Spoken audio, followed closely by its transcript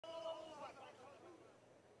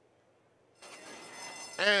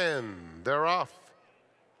And they're off.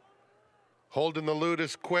 Holden the Lute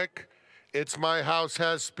is quick. It's My House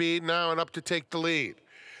has speed now and up to take the lead.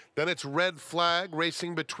 Then it's Red Flag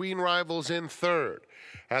racing between rivals in third.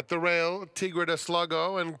 At the rail, Tigre de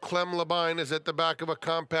Sluggo and Clem Labine is at the back of a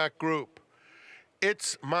compact group.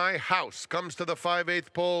 It's My House comes to the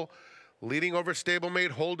 5/8 pole, leading over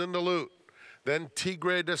stablemate Holden the Lute. Then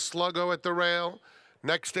Tigre de Sluggo at the rail.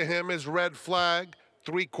 Next to him is Red Flag,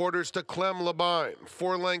 3/4 to Clem Labine.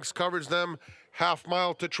 4 lengths covers them,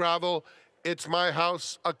 half-mile to travel. It's My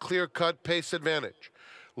House, a clear-cut pace advantage.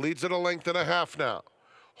 Leads at a length and a half now.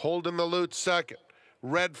 Holden the Lute second.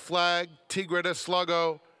 Red Flag, Tigre de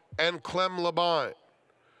Sluggo, and Clem Labine.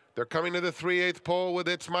 They're coming to the 3/8 pole with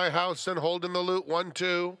It's My House and Holden the Lute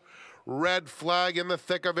 1-2. Red Flag in the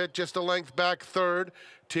thick of it, just a length back third.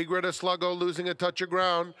 Tigre de Sluggo losing a touch of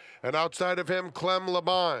ground, and outside of him, Clem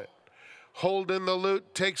Labine. Holden the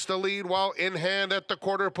Lute takes the lead while in hand at the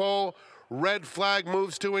quarter pole. Red Flag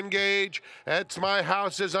moves to engage. It's My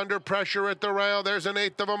House is under pressure at the rail. There's an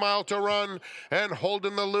 1/8 of a mile to run. And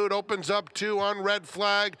Holden the Lute opens up 2 on Red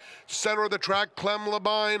Flag. Center of the track, Clem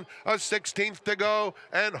Labine, a 16th to go.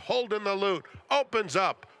 And Holden the Lute opens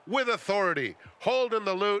up with authority. Holden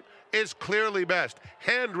the Lute is clearly best.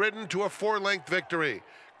 Hand-ridden to a 4-length victory.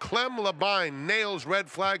 Clem Labine nails Red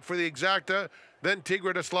Flag for the exacta, then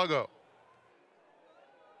Tigre de Sluggo.